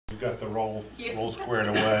got the roll squared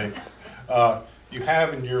away. You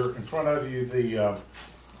have in front of you the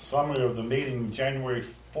summary of the meeting January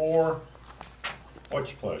 4.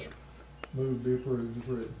 What's your pleasure? Move to be approved as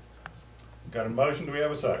written. Got a motion? Do we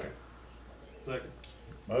have a second? Second.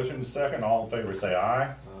 Motion and second. All in favor say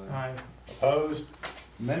aye. Aye. Opposed?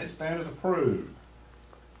 Minutes stand as approved.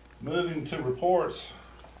 Moving to reports.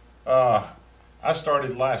 I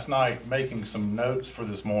started last night making some notes for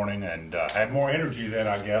this morning and had more energy than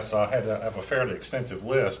I guess. I had to have a fairly extensive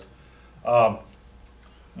list.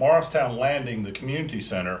 Morristown Landing, the community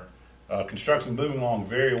center, construction moving along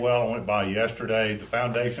very well. I went by yesterday. The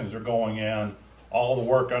foundations are going in. All the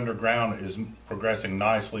work underground is progressing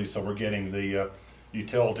nicely, so we're getting the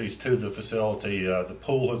utilities to the facility. The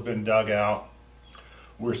pool has been dug out.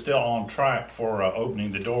 We're still on track for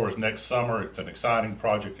opening the doors next summer. It's an exciting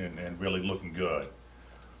project and really looking good.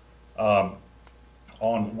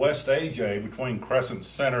 On West AJ, between Crescent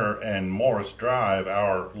Center and Morris Drive,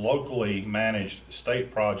 our locally managed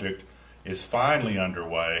state project is finally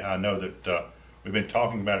underway. I know that we've been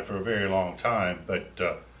talking about it for a very long time, but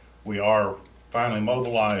we are finally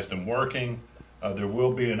mobilized and working. There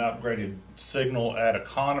will be an upgraded signal at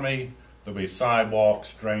Economy. There'll be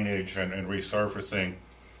sidewalks, drainage, and resurfacing.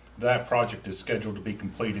 That project is scheduled to be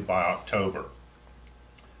completed by October.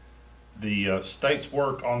 The state's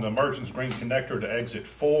work on the Merchants Green connector to exit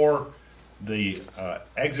 4, the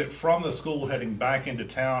exit from the school heading back into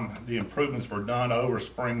town, the improvements were done over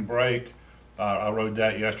spring break. I rode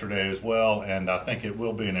that yesterday as well, and I think it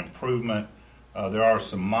will be an improvement. There are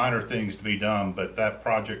some minor things to be done, but that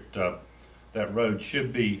project, that road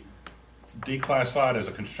should be declassified as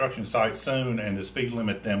a construction site soon, and the speed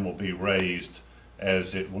limit then will be raised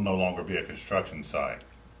as it will no longer be a construction site.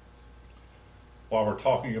 While we're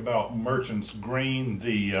talking about Merchants Green,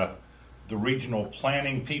 the regional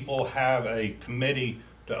planning people have a committee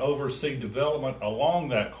to oversee development along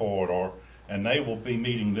that corridor, and they will be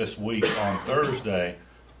meeting this week on Thursday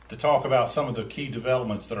to talk about some of the key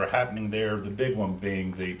developments that are happening there, the big one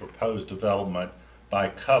being the proposed development by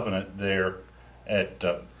Covenant there at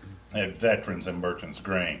Veterans and Merchants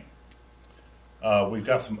Green. We've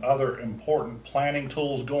got some other important planning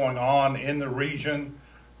tools going on in the region.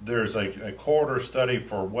 There's a corridor study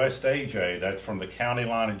for West AJ, that's from the county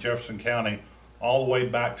line in Jefferson County all the way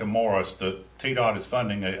back to Morris. The TDOT is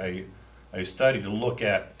funding a study to look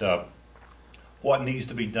at what needs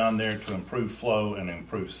to be done there to improve flow and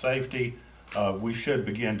improve safety. We should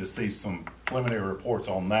begin to see some preliminary reports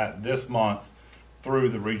on that this month through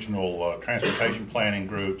the regional transportation planning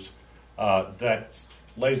groups. That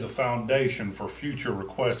lays a foundation for future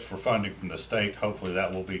requests for funding from the state. Hopefully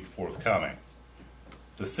that will be forthcoming.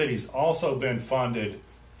 The city's also been funded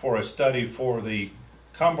for a study for the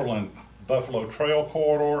Cumberland Buffalo Trail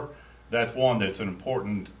corridor. That's one that's an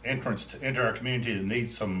important entrance into our community that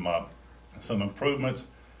needs some improvements.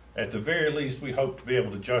 At the very least, we hope to be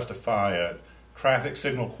able to justify a traffic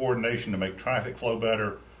signal coordination to make traffic flow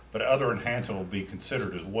better, but other enhancement will be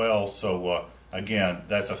considered as well. So again,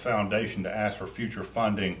 that's a foundation to ask for future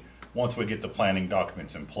funding once we get the planning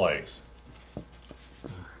documents in place.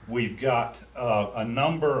 We've got a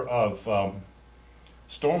number of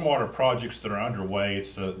stormwater projects that are underway.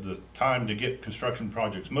 It's the time to get construction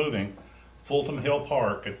projects moving. Fulton Hill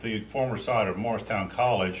Park at the former site of Morristown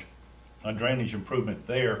College, a drainage improvement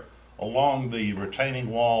there along the retaining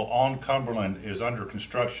wall on Cumberland is under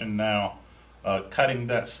construction now, cutting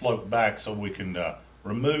that slope back so we can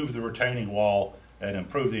remove the retaining wall and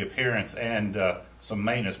improve the appearance and some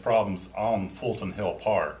maintenance problems on Fulton Hill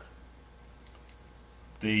Park.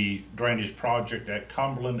 The drainage project at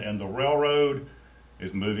Cumberland and the railroad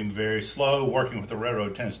is moving very slow. Working with the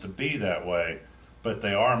railroad tends to be that way, but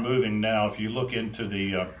they are moving now. If you look into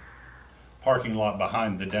the parking lot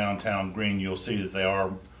behind the downtown green, you'll see that they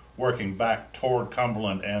are working back toward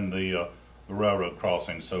Cumberland and the railroad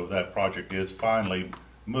crossing. So that project is finally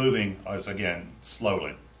moving, as again,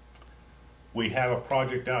 slowly. We have a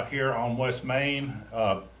project out here on West Main.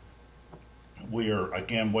 We are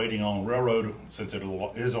again waiting on railroad, since it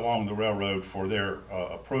is along the railroad, for their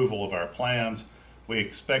approval of our plans. We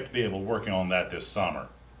expect to be able to work on that this summer.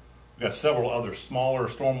 We've got several other smaller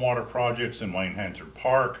stormwater projects in Wayne Hansard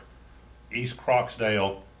Park, East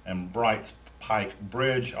Croxdale, and Bright's Pike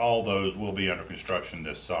Bridge. All those will be under construction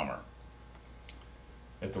this summer.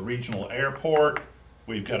 At the regional airport,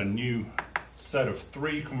 we've got a new set of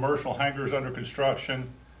 3 commercial hangars under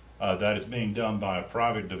construction. That is being done by a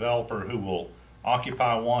private developer who will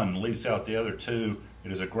occupy one and lease out the other 2.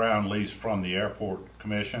 It is a ground lease from the Airport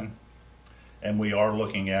Commission. And we are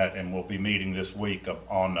looking at, and we'll be meeting this week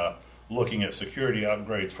on looking at security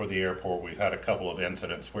upgrades for the airport. We've had a couple of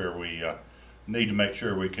incidents where we need to make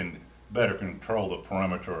sure we can better control the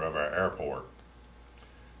perimeter of our airport.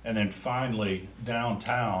 And then finally,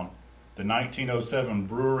 downtown, the 1907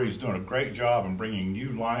 Brewery is doing a great job in bringing new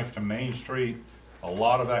life to Main Street. A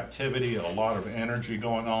lot of activity, a lot of energy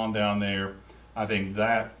going on down there. I think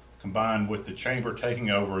that, combined with the chamber taking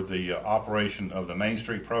over the operation of the Main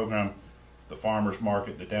Street program, the farmers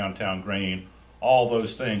market, the downtown green, all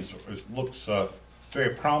those things, it looks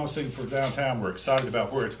very promising for downtown. We're excited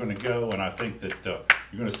about where it's going to go, and I think that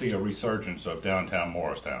you're going to see a resurgence of downtown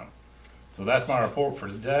Morristown. So that's my report for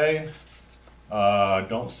today.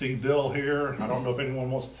 Don't see Bill here. I don't know if anyone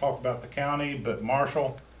wants to talk about the county, but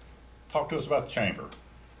Marshall, talk to us about the chamber.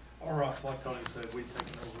 All right, like Tony said, we've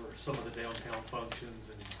taken over some of the downtown functions,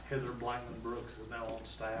 and Heather Blackman Brooks is now on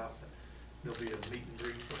staff, and there'll be a meet and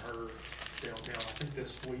greet for her downtown, I think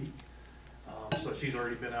this week. So she's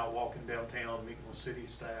already been out walking downtown, meeting with city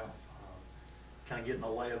staff, kind of getting the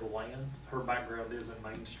lay of the land. Her background is in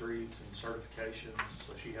Main Streets and certifications,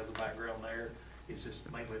 so she has a background there. It's just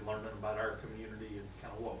mainly learning about our community and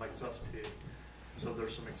kind of what makes us tick. So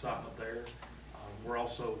there's some excitement there. We're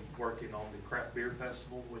also working on the Craft Beer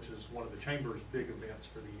Festival, which is one of the Chamber's big events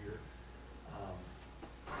for the year.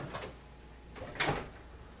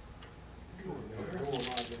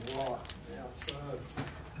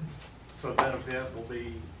 So that event will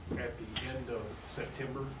be at the end of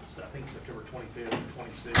September, so I think September 25th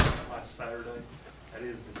and 26th, last Saturday. That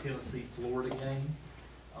is the Tennessee-Florida game.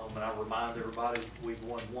 And I remind everybody, we've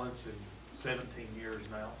won once in 17 years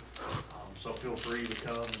now. So feel free to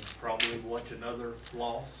come and probably watch another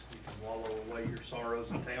loss. You can wallow away your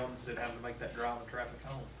sorrows in town instead of having to make that drive and traffic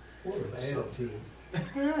home. What an attitude.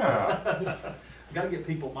 Yeah. I got to get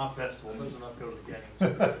people at my festival. There's enough go to the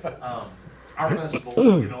games. Our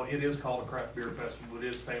festival, you know, it is called a craft beer festival. It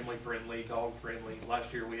is family friendly, dog friendly.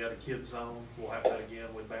 Last year we had a kids zone. We'll have that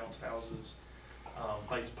again with bounce houses,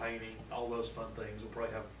 face painting, all those fun things. We'll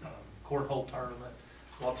probably have cornhole tournament,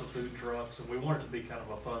 lots of food trucks, and we want it to be kind of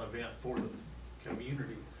a fun event for the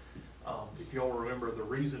community. If y'all remember, the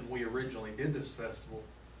reason we originally did this festival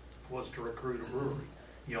was to recruit a brewery,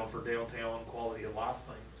 you know, for downtown quality of life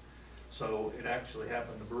things. So it actually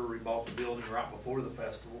happened, the brewery bought the building right before the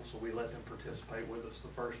festival, so we let them participate with us the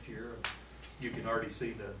first year. And you can already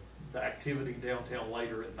see the activity downtown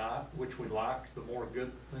later at night, which we like. The more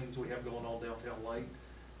good things we have going on downtown late,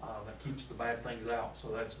 that keeps the bad things out, so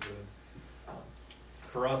that's good.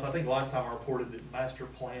 For us, I think last time I reported that master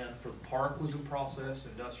plan for the park was in process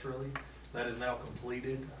industrially. That is now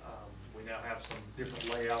completed. We now have some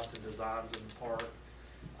different layouts and designs in the park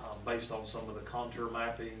based on some of the contour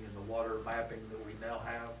mapping and the water mapping that we now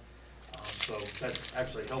have. So that's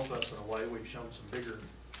actually helped us in a way. We've shown some bigger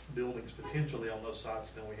buildings potentially on those sites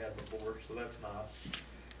than we had before, so that's nice.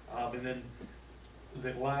 And then, was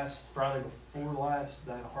it last Friday before last,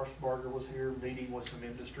 Dana Harshbarger was here meeting with some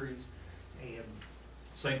industries, and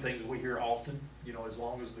same things we hear often, you know, as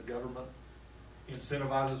long as the government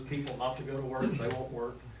incentivizes people not to go to work, they won't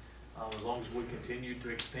work. As long as we continue to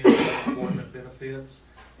extend unemployment benefits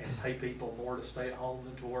and pay people more to stay at home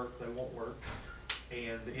than to work, they won't work.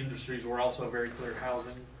 And the industries were also very clear.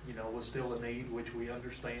 Housing, you know, was still a need, which we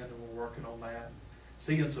understand, and we're working on that.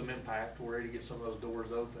 Seeing some impact, we're ready to get some of those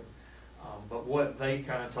doors open. But what they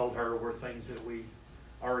kind of told her were things that we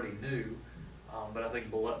already knew. But I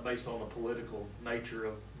think based on the political nature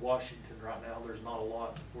of Washington right now, there's not a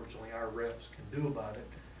lot, unfortunately, our reps can do about it.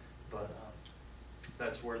 But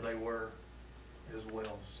that's where they were as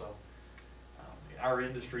well. So our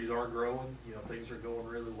industries are growing. You know, things are going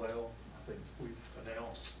really well. I think we've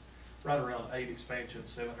announced right around 8 expansions,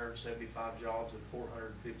 775 jobs, and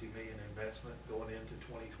 $450 million investment going into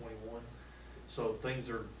 2021. So things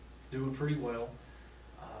are doing pretty well.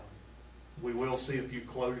 We will see a few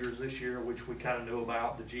closures this year, which we kind of knew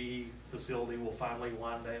about. The GE facility will finally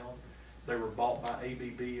wind down. They were bought by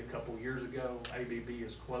ABB a couple years ago. ABB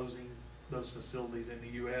is closing those facilities in the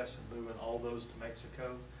U.S. and moving all those to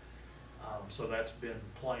Mexico. So that's been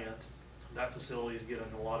planned. That facility is getting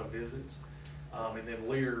a lot of visits. And then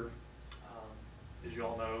Lear, as you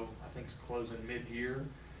all know, I think is closing mid-year.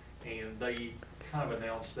 And they kind of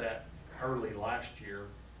announced that early last year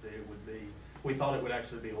that it would be. We thought it would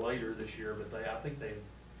actually be later this year, but I think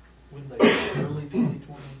when they early 2020,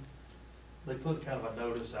 they put kind of a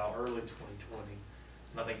notice out early 2020,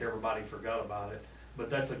 and I think everybody forgot about it.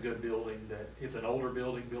 But that's a good building. It's an older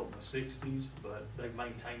building built in the 60s, but they've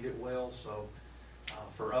maintained it well. So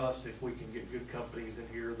for us, if we can get good companies in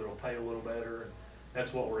here that'll pay a little better, and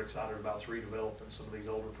that's what we're excited about, is redeveloping some of these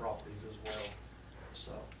older properties as well.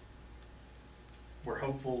 So we're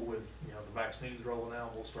hopeful with, you know, the vaccines rolling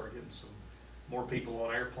out, we'll start getting some more people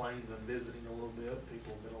on airplanes and visiting a little bit.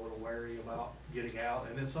 People have been a little wary about getting out,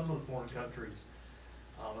 and in some of the foreign countries,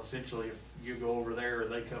 essentially, if you go over there or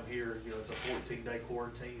they come here, you know, it's a 14-day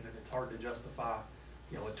quarantine, and it's hard to justify,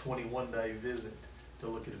 you know, a 21-day visit to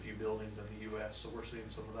look at a few buildings in the U.S. So we're seeing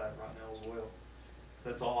some of that right now as well.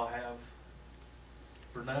 That's all I have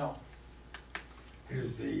for now.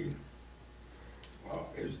 Is the, I know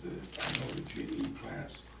the GE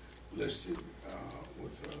plants listed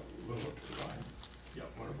with a little turbine. Yep.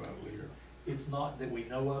 What about Lear? It's not that we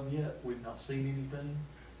know of yet. We've not seen anything,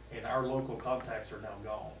 and our local contacts are now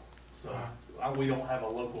gone. So we don't have a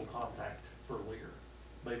local contact for Lear.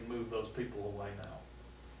 They've moved those people away now.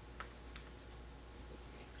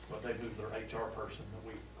 But they moved their HR person that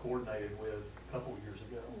we coordinated with a couple years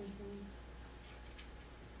ago.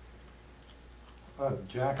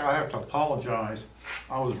 Jack, I have to apologize.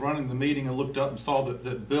 I was running the meeting and looked up and saw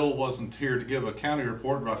that Bill wasn't here to give a county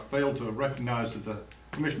report, but I failed to recognize that the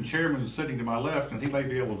commission chairman is sitting to my left, and he may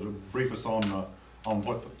be able to brief us on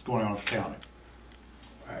what's going on at the county.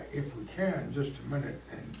 If we can, just a minute,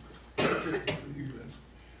 and particularly for you and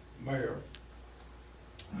Mayor,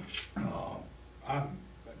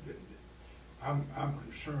 I'm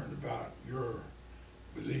concerned about your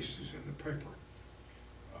releases in the paper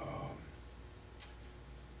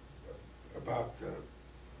about the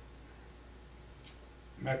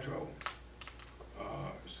Metro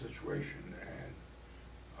situation,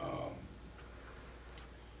 and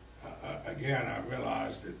again, I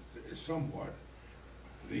realize that somewhat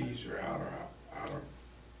these are out of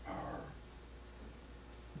our.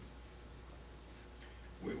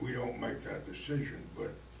 We don't make that decision,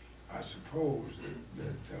 but I suppose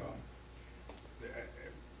that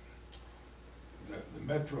the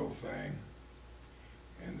Metro thing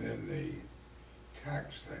and then the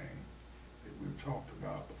tax thing that we've talked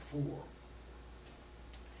about before.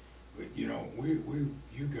 But you know,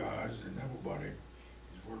 you guys and everybody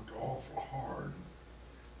has worked awful hard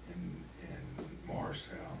in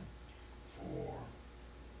Morristown for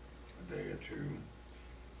a day or two,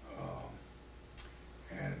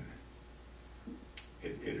 and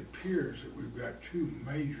it appears that we've got two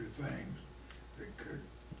major things that could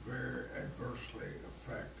very adversely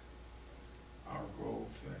affect our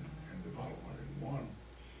growth and development. And one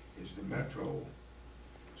is the Metro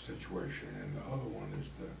situation, and the other one is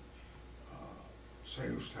the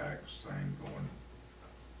sales tax thing going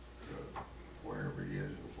to wherever it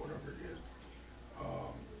is or whatever it is.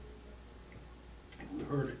 Have we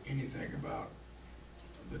heard anything about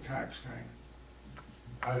the tax thing?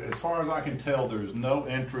 As far as I can tell, there's no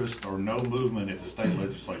interest or no movement at the state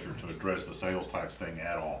legislature to address the sales tax thing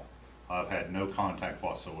at all. I've had no contact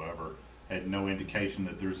whatsoever, had no indication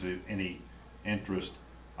that there's any interest.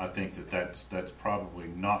 I think that's probably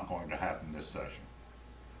not going to happen this session.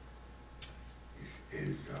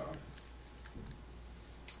 Is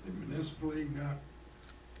the municipal league not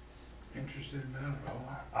interested in that at all?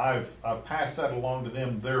 I've passed that along to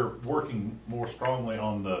them. They're working more strongly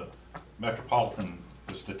on the Metropolitan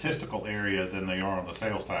Statistical Area than they are on the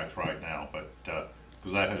sales tax right now, but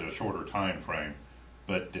because that has a shorter time frame.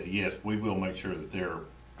 But yes, we will make sure that they're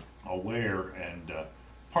aware, and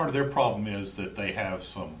part of their problem is that they have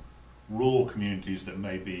some rural communities that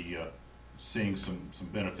may be seeing some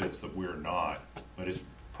benefits that we're not, but it's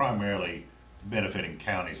primarily benefiting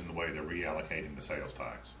counties in the way they're reallocating the sales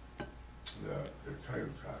tax. The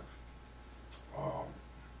sales tax. I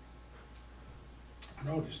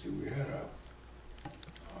noticed that we had a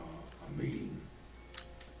meeting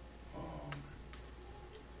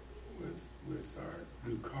with our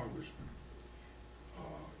new congressman.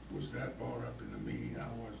 Was that brought up in the meeting? I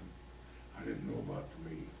didn't know about the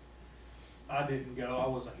meeting. I didn't go. I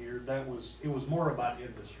wasn't here. It was more about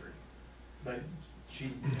industry. She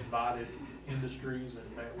invited industries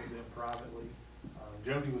and met with them privately.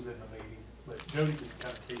 Jody was in the meeting, but Jody can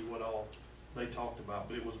kind of tell you what all they talked about,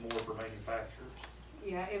 but it was more for manufacturers.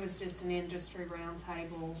 Yeah, it was just an industry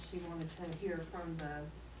roundtable. She wanted to hear from the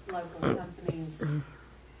local companies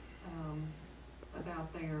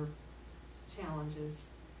about their challenges.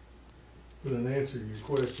 But in answer to your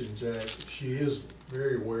question, Jack, she is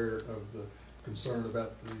very aware of the concern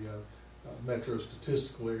about the Metro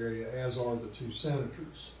Statistical Area, as are the two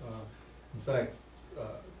senators. In fact,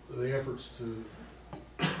 the efforts to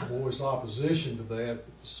voice opposition to that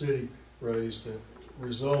the city raised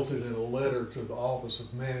resulted in a letter to the Office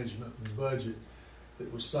of Management and Budget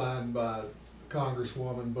that was signed by the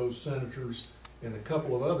Congresswoman, both senators, and a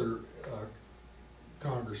couple of other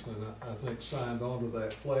congressmen, I think, signed on to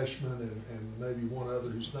that, Fishman and maybe one other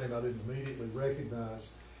whose name I didn't immediately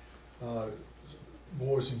recognize,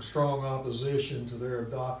 voicing strong opposition to their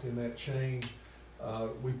adopting that change.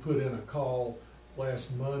 We put in a call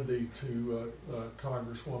last Monday to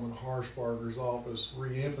Congresswoman Harshbarger's office,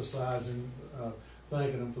 re-emphasizing,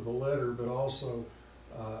 thanking them for the letter, but also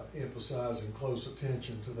emphasizing close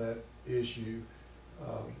attention to that issue.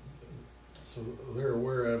 So they're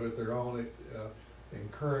aware of it, they're on it,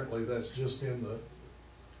 and currently that's just in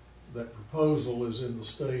that proposal is in the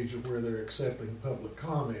stage of where they're accepting public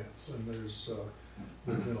comments, and there's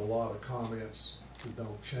been a lot of comments that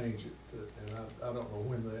don't change it, and I don't know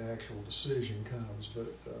when the actual decision comes,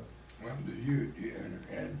 but Well, do you,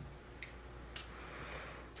 and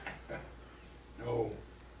no,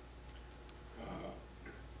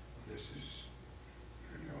 this is,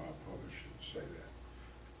 I probably shouldn't say that.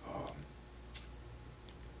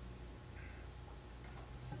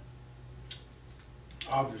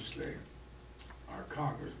 Obviously, our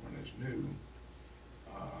congressman is new,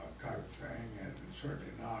 type of thing, and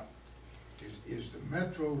certainly not. Is the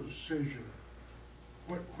Metro decision,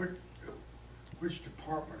 which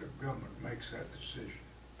department of government makes that decision?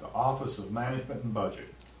 The Office of Management and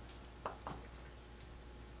Budget.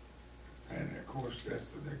 And of course,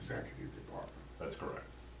 that's an executive department. That's correct.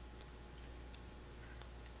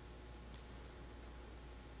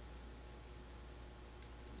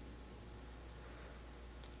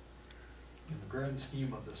 In the grand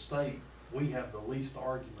scheme of the state, we have the least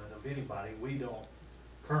argument of anybody. We don't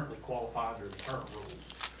currently qualify under the current rules.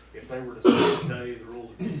 If they were to say today, the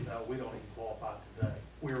rules, we don't even qualify today.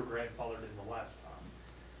 We were grandfathered in the last time.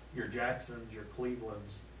 Your Jacksons, your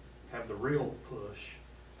Clevelands have the real push.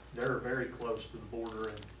 They're very close to the border,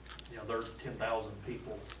 and they're 10,000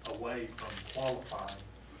 people away from qualifying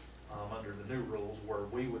under the new rules, where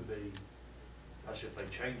we would be, actually if they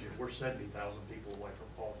change it, we're 70,000 people away from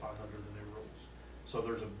qualifying under the new rules. So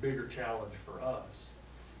there's a bigger challenge for us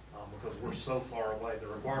because we're so far away. The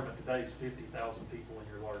requirement today is 50,000 people in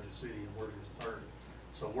your largest city, and we're just 30.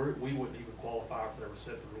 So we wouldn't even qualify if they were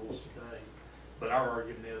set the rules today. But our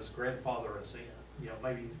argument is grandfather us in.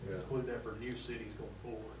 Maybe include that for new cities going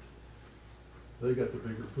forward. they got the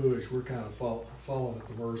bigger push. We're kind of falling at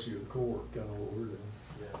the mercy of the court, kind of what we're doing.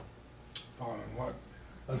 Yeah. Following what?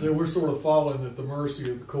 I said, we're sort of falling at the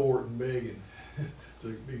mercy of the court and begging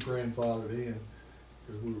to be grandfathered in.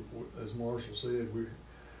 Because we, as Marshall said, we're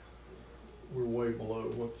way below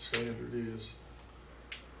what the standard is.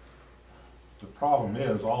 The problem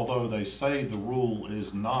is, although they say the rule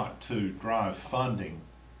is not to drive funding,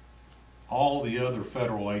 all the other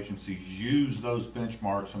federal agencies use those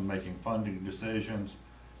benchmarks in making funding decisions.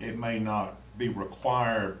 It may not be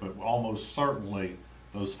required, but almost certainly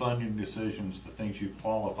those funding decisions, the things you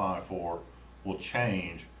qualify for, will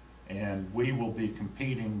change. And we will be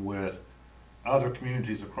competing with other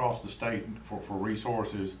communities across the state for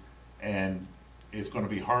resources, and it's going to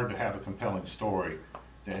be hard to have a compelling story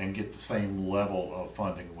and get the same level of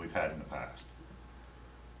funding we've had in the past.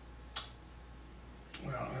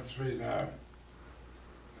 Well, that's the reason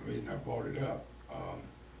I brought it up.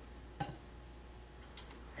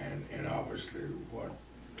 And obviously what,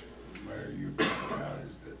 Mayor, you pointed out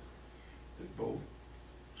is that both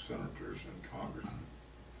senators and congressmen,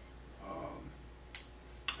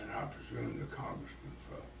 and I presume the congressman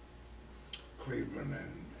for Cleveland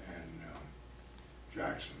and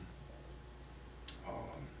Jackson,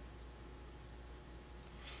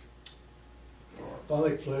 I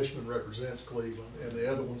think Fishman represents Cleveland, and the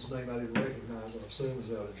other one's name I didn't recognize, I assume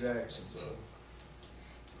is out of Jackson. So.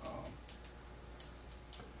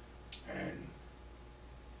 And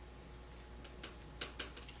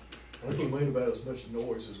I think we made about as much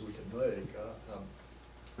noise as we can make.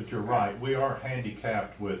 But you're right, we are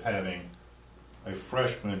handicapped with having a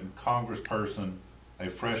freshman congressperson, a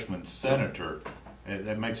freshman senator.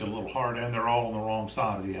 That makes it a little hard, and they're all on the wrong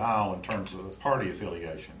side of the aisle in terms of party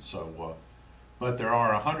affiliation. So, but there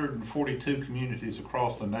are 142 communities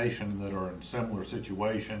across the nation that are in similar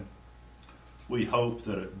situation. We hope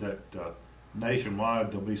that nationwide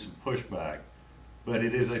there'll be some pushback, but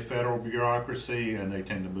it is a federal bureaucracy, and they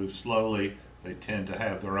tend to move slowly. They tend to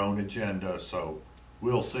have their own agenda, so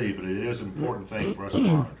we'll see. But it is an important thing for us to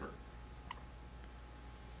monitor.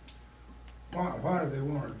 why do they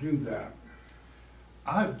want to do that?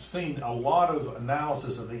 I've seen a lot of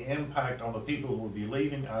analysis of the impact on the people who will be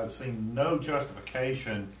leaving. I've seen no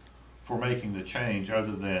justification for making the change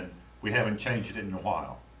other than we haven't changed it in a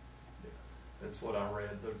while. That's what I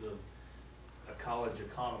read. There's a college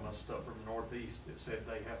economist up from the Northeast that said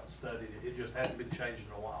they haven't studied it. It just hadn't been changed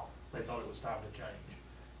in a while. They thought it was time to change.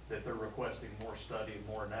 That they're requesting more study and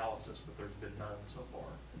more analysis, but there's been none so far.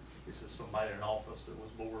 It's just somebody in office that was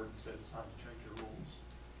bored and said it's time to change the rules.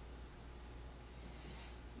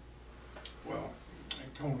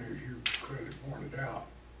 Tony, as you clearly pointed out,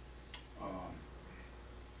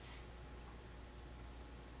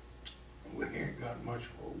 we ain't got much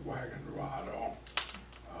of a wagon to ride on.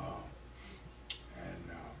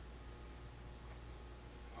 And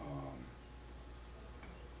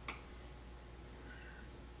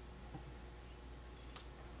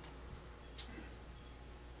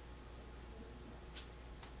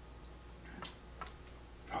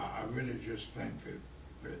I really just think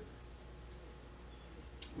that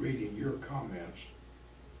reading your comments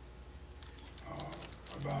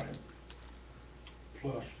about it,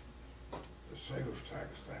 plus the sales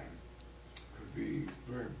tax thing, could be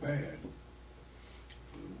very bad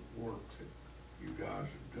for the work that you guys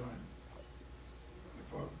have done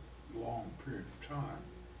for a long period of time.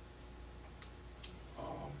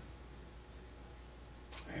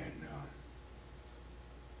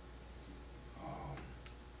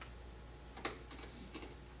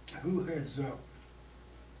 Who heads up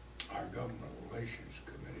our government relations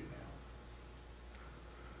committee now?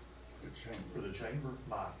 The chamber. For the chamber,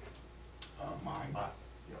 Mike. Mike. Mike,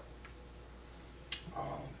 yep.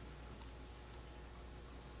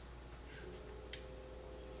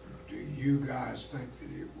 Do you guys think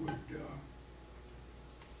that it would,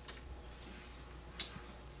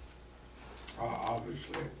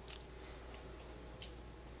 obviously,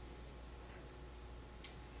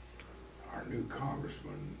 our new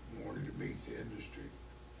congressman wanted to meet the industry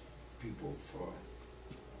people for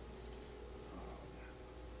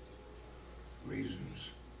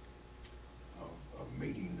reasons of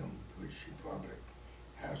meeting them, which he probably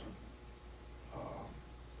hasn't.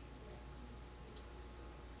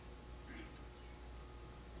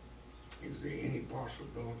 Is there any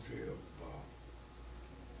possibility of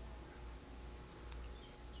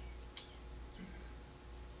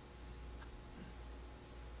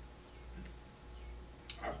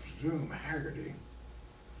I presume Haggerty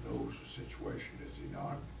knows the situation, is he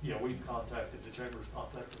not? Yeah, we've contacted, the chamber's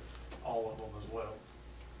contacted all of them as well.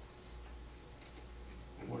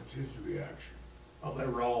 And what's his reaction? Oh, they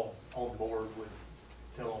were all on board with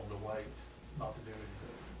telling them to wait, not to do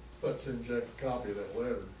anything. Let's inject a copy of that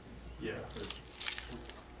letter. Yeah. It'd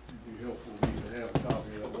be helpful for you to have a copy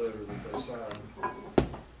of that letter that they signed.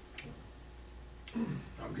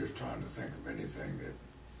 I'm just trying to think of anything that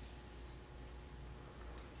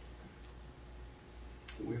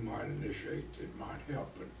we might initiate that might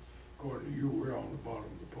help, but according to you, we're on the bottom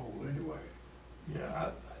of the pole anyway.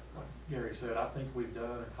 Yeah, like Gary said, I think we've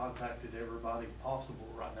done and contacted everybody possible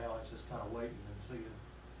right now. It's just kind of waiting and seeing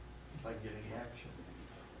if they can get any action.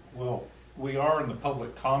 Well, we are in the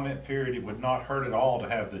public comment period. It would not hurt at all to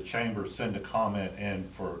have the chamber send a comment in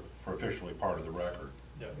for officially part of the record.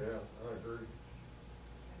 Yeah, I agree.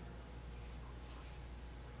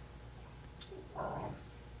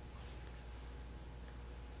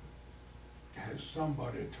 Has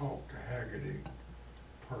somebody talked to Haggerty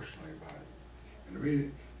personally about it? And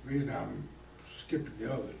the reason I'm skipping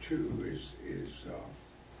the other two is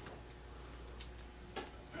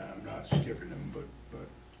I'm not skipping them, but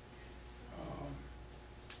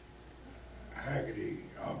Haggerty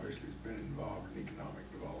obviously has been involved in economic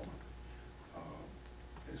development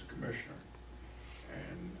as commissioner,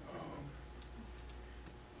 and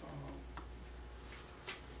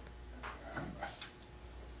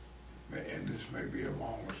and this may be a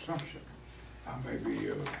wrong assumption. I may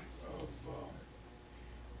be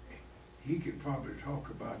he could probably talk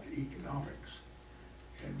about the economics,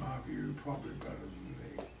 in my view, probably better than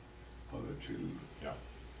the other two Yeah.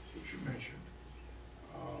 that you mentioned.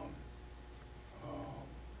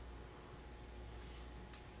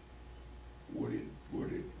 Would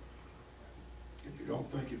it, if you don't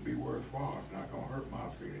think it'd be worthwhile, it's not gonna hurt my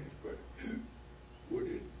feelings, but would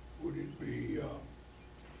it be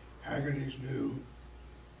Haggerty's new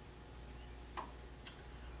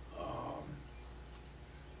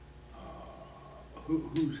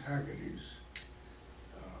who's Haggerty's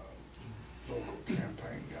local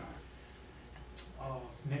campaign guy?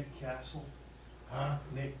 Nick Castle. Huh?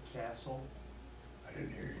 Nick Castle. I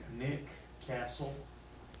didn't hear you. Nick Castle.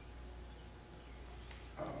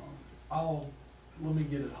 Let me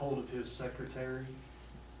get a hold of his secretary,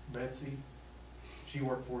 Betsy. She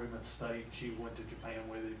worked for him at the state. She went to Japan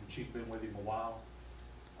with him. She's been with him a while.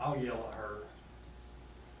 I'll yell at her.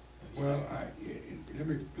 And Well, say, let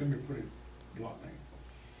me put it bluntly.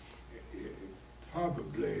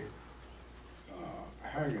 Probably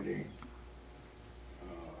Haggerty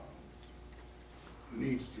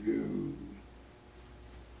needs to do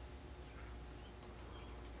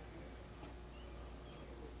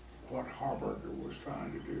what Harburger was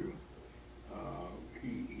trying to do.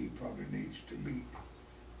 He probably needs to meet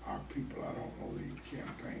our people. I don't know that he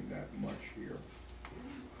campaigned that much here.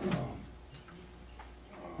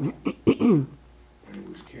 When he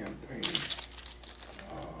was campaigning.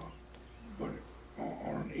 But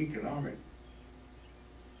on an economic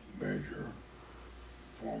measure,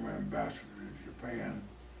 former ambassador to Japan,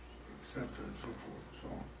 et cetera, and so forth and so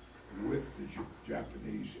on, with the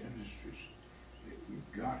Japanese industries that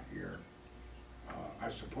we've got here, I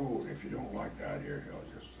suppose, if you don't like the idea,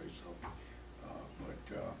 I'll just say so.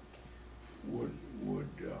 Would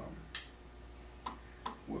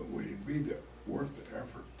it be worth the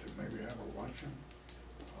effort to maybe have a luncheon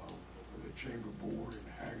with the Chamber Board and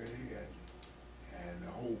Haggerty, and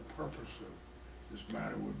the whole purpose of this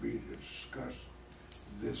matter would be to discuss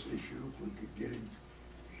this issue? If we could get him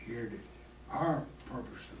here, our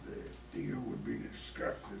purpose of the deal would be to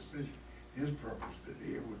discuss this issue. His purpose of the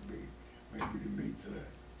deal would be maybe to meet the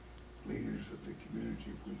leaders of the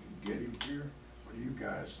community if we can get him here. What do you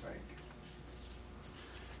guys think?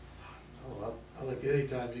 Oh, I think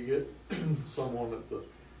anytime you get someone at the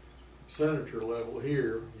senator level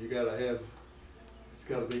here, you gotta have, it's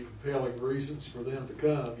gotta be compelling reasons for them to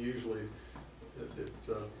come. Usually,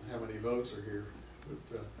 how many votes are here.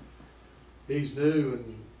 But he's new,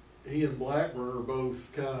 and he and Blackburn are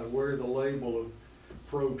both kind of wear the label of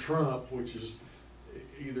pro-Trump, which is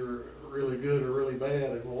either really good or really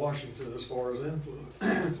bad in Washington as far as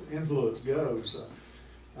influence goes.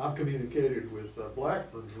 I've communicated with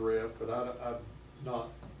Blackburn's rep, but I'm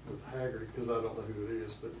not with Haggerty because I don't know who it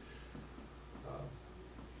is. But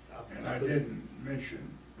I didn't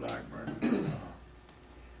mention Blackburn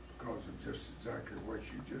because of just exactly what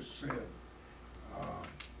you just said.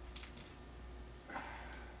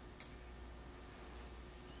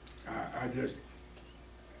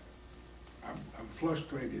 I'm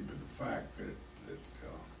frustrated with the fact that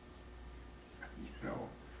you know,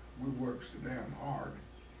 we work so damn hard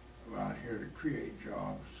around here to create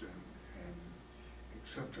jobs and et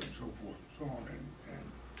cetera and so forth and so on,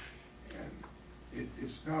 and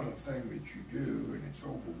it's not a thing that you do and it's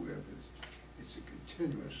over with. It's a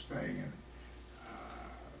continuous thing, and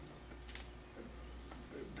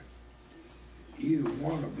either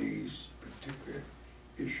one of these particular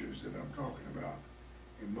issues that I'm talking about,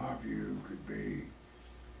 in my view, could be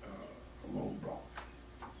a roadblock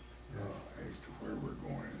as to where we're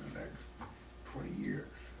going in the next 20 years.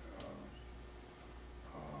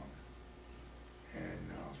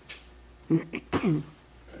 Do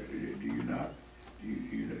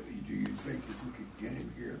you think if we could get him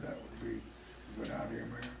here, that would be a good idea,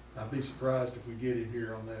 Mayor? I'd be surprised if we get him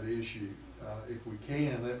here on that issue. If we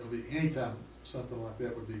can, that would be, anytime something like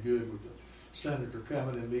that would be good, with the senator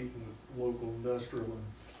coming and meeting with local industrial and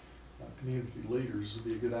community leaders would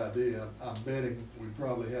be a good idea. I'm betting we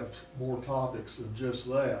probably have more topics than just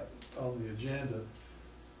that on the agenda.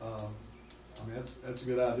 I mean, that's a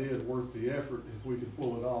good idea, worth the effort. If we could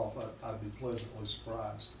pull it off, I'd be pleasantly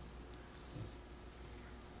surprised.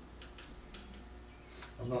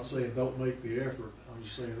 I'm not saying don't make the effort. I'm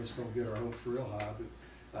just saying let's don't get our hopes real high.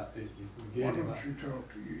 But if we get him, why don't you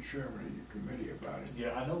talk to your chairman of your committee about it?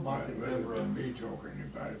 Yeah, I know Mike and rather Deborah. than me talking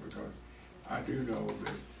about it, because I do know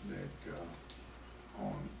that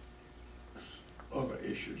on other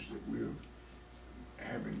issues that we're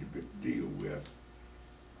having to deal with,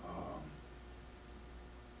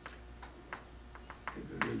 in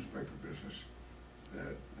the newspaper business,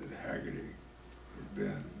 that Haggerty has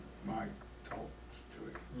been my talks to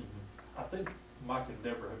him. I think Mike and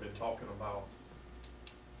Deborah have been talking about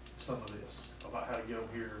some of this, about how to get them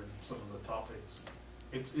here and some of the topics.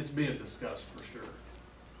 It's being discussed for sure.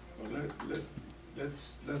 Well,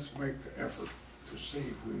 let's make the effort to see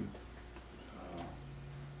if we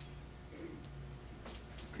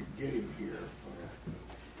could get him here for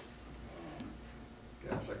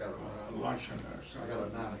guys, I got a luncheon or I something. got a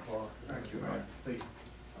 9 o'clock. Thank you, man. See,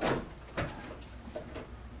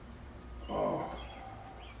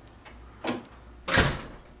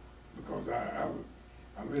 Because I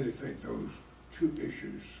really think those two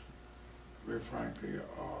issues, very frankly,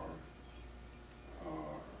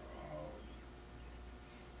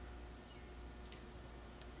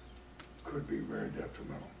 could be very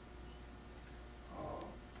detrimental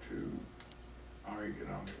to our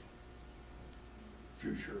economic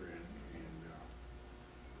future,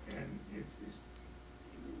 and it's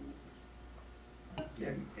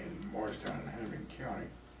in Morristown and Hamilton County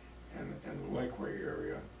and the Lakeway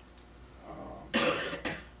area.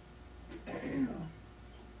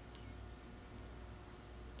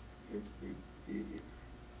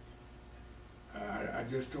 I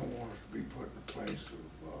just don't want us to be put in the place of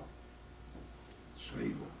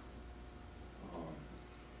Sneeville.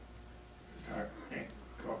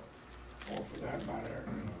 or for that matter,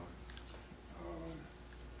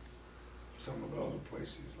 some of the other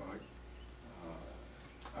places, like,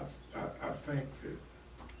 I think that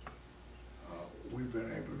we've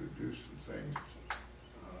been able to do some things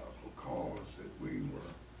because that we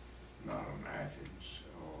were not in Athens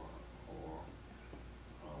or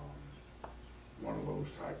one of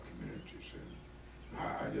those type communities. And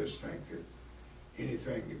I just think that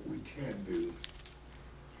anything that we can do,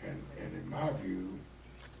 and in my view,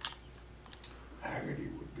 Haggerty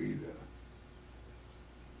would be the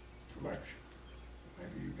selection.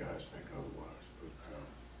 Maybe you guys think otherwise, but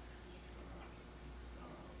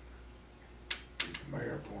as the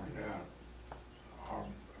mayor pointed out, our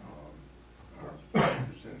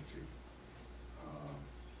representative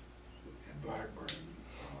in Blackburn,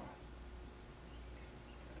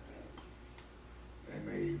 they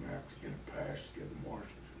may even have to get a pass to get in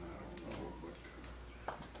Washington, I don't know, but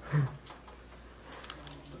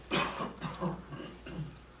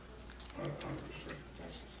under the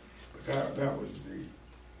circumstances. But that was the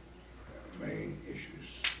main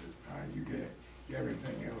issues. You have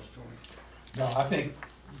anything else, Tony? No, I think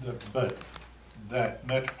but that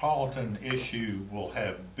metropolitan issue will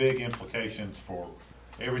have big implications for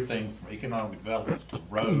everything from economic development to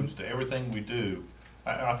roads to everything we do.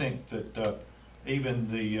 I think that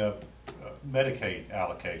even the Medicaid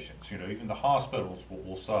allocations, even the hospitals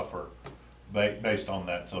will suffer based on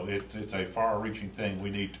that. So it's a far-reaching thing we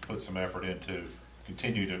need to put some effort into,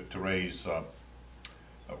 continue to raise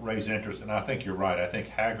interest. And I think you're right. I think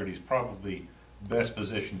Haggerty's probably best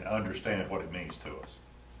positioned to understand what it means to us.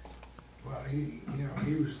 Well, he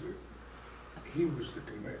was the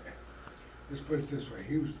commissioner. Let's put it this way: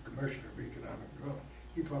 he was the commissioner of economic development.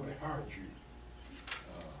 He probably hired you.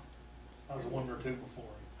 I was 1 or 2 before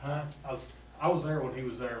him. Huh? I was there when he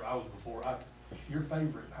was there. I was before. Your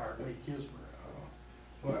favorite hired me, Kismer.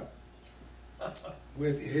 But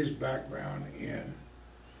with his background in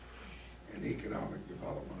economic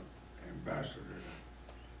development, ambassador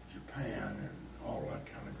to Japan, and all that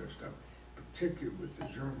kind of good stuff, particularly with the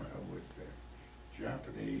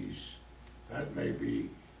Japanese, that may be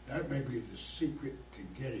the secret to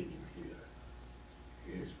getting him here,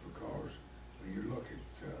 is because when you look at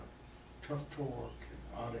Tough Torque and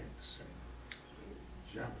Onyx and the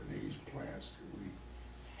Japanese plants that we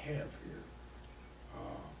have here,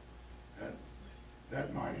 that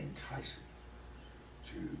might entice him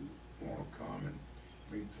to want to come and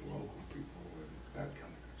meet the local people and that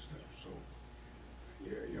kind of good stuff. So,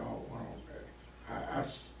 yeah, y'all want to,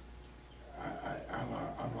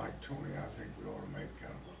 I'm like Tony. I think we ought to make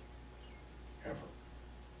kind of an effort,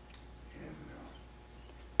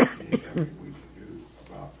 and anything that we can do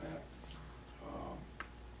about that.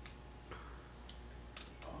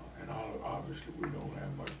 And obviously we don't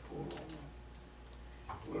have much pull on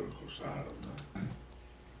the political side of the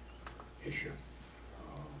issue,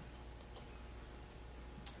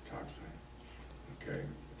 type thing. Okay,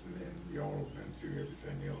 and then y'all have been through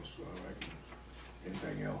everything else, so I reckon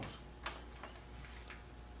anything else?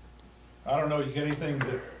 I don't know, you got anything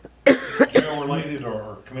that jail related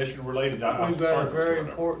or commission related? We've got a very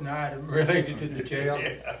important item related to the jail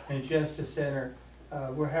Yeah. and Justice Center.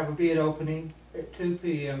 We'll have a bid opening at 2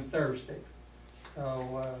 p.m. Thursday.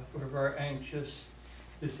 So we're very anxious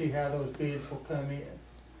to see how those bids will come in.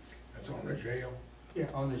 That's on the jail? Yeah,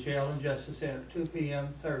 on the jail and Justice Center, 2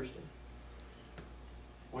 p.m. Thursday.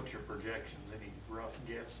 What's your projections? Any rough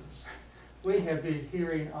guesses? We have been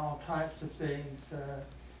hearing all types of things,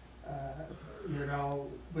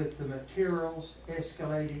 with the materials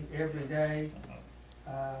escalating every day.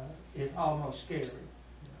 It's almost scary.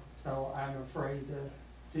 So I'm afraid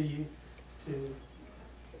to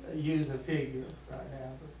use a figure right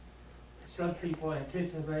now. But some people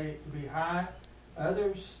anticipate it to be high.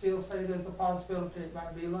 Others still say there's a possibility it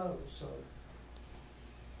might be low. So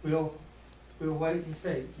we'll wait and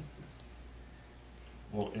see.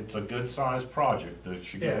 Well, it's a good-sized project that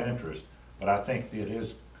should get interest, but I think that it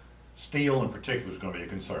is, steel in particular is gonna be a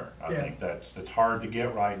concern. I think it's hard to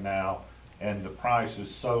get right now, and the price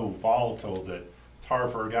is so volatile that it's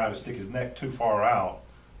hard for a guy to stick his neck too far out,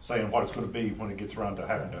 saying what it's gonna be when it gets around to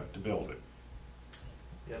having to build it.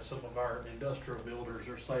 Yeah, some of our industrial builders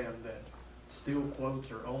are saying that steel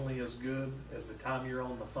quotes are only as good as the time you're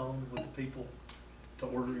on the phone with the people to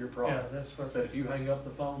order your product. Yeah, that's what. Said if you hang up the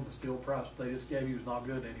phone, the steel price they just gave you is not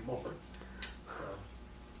good anymore. So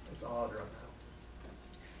it's odd right now.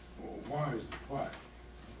 Well, why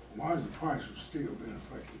is the price of steel being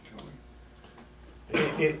affected, Tony?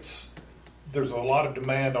 There's a lot of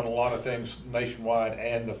demand on a lot of things nationwide,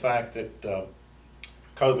 and the fact that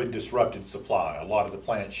COVID disrupted supply. A lot of the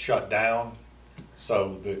plants shut down,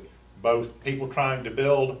 so the both people trying to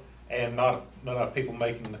build and not enough people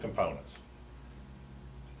making the components.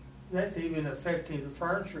 That's even affecting the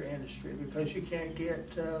furniture industry because you can't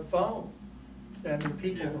get foam. I mean,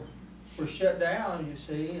 people were shut down, you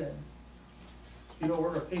see, and if you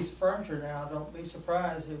order a piece of furniture now, don't be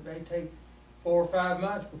surprised if they take 4 or 5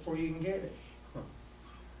 months before you can get it.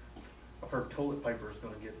 I've heard toilet paper is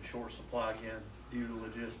gonna get in short supply again due to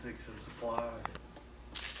logistics and supply.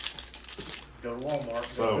 Go to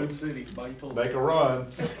Walmart, go So, to Food City, buy your toilet Make paper. a run.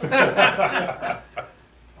 I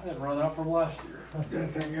hadn't run out from last year.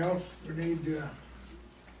 Anything else we need to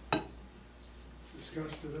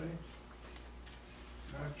discuss today?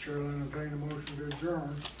 Not sure I'll entertain a motion to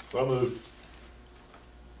adjourn. So moved.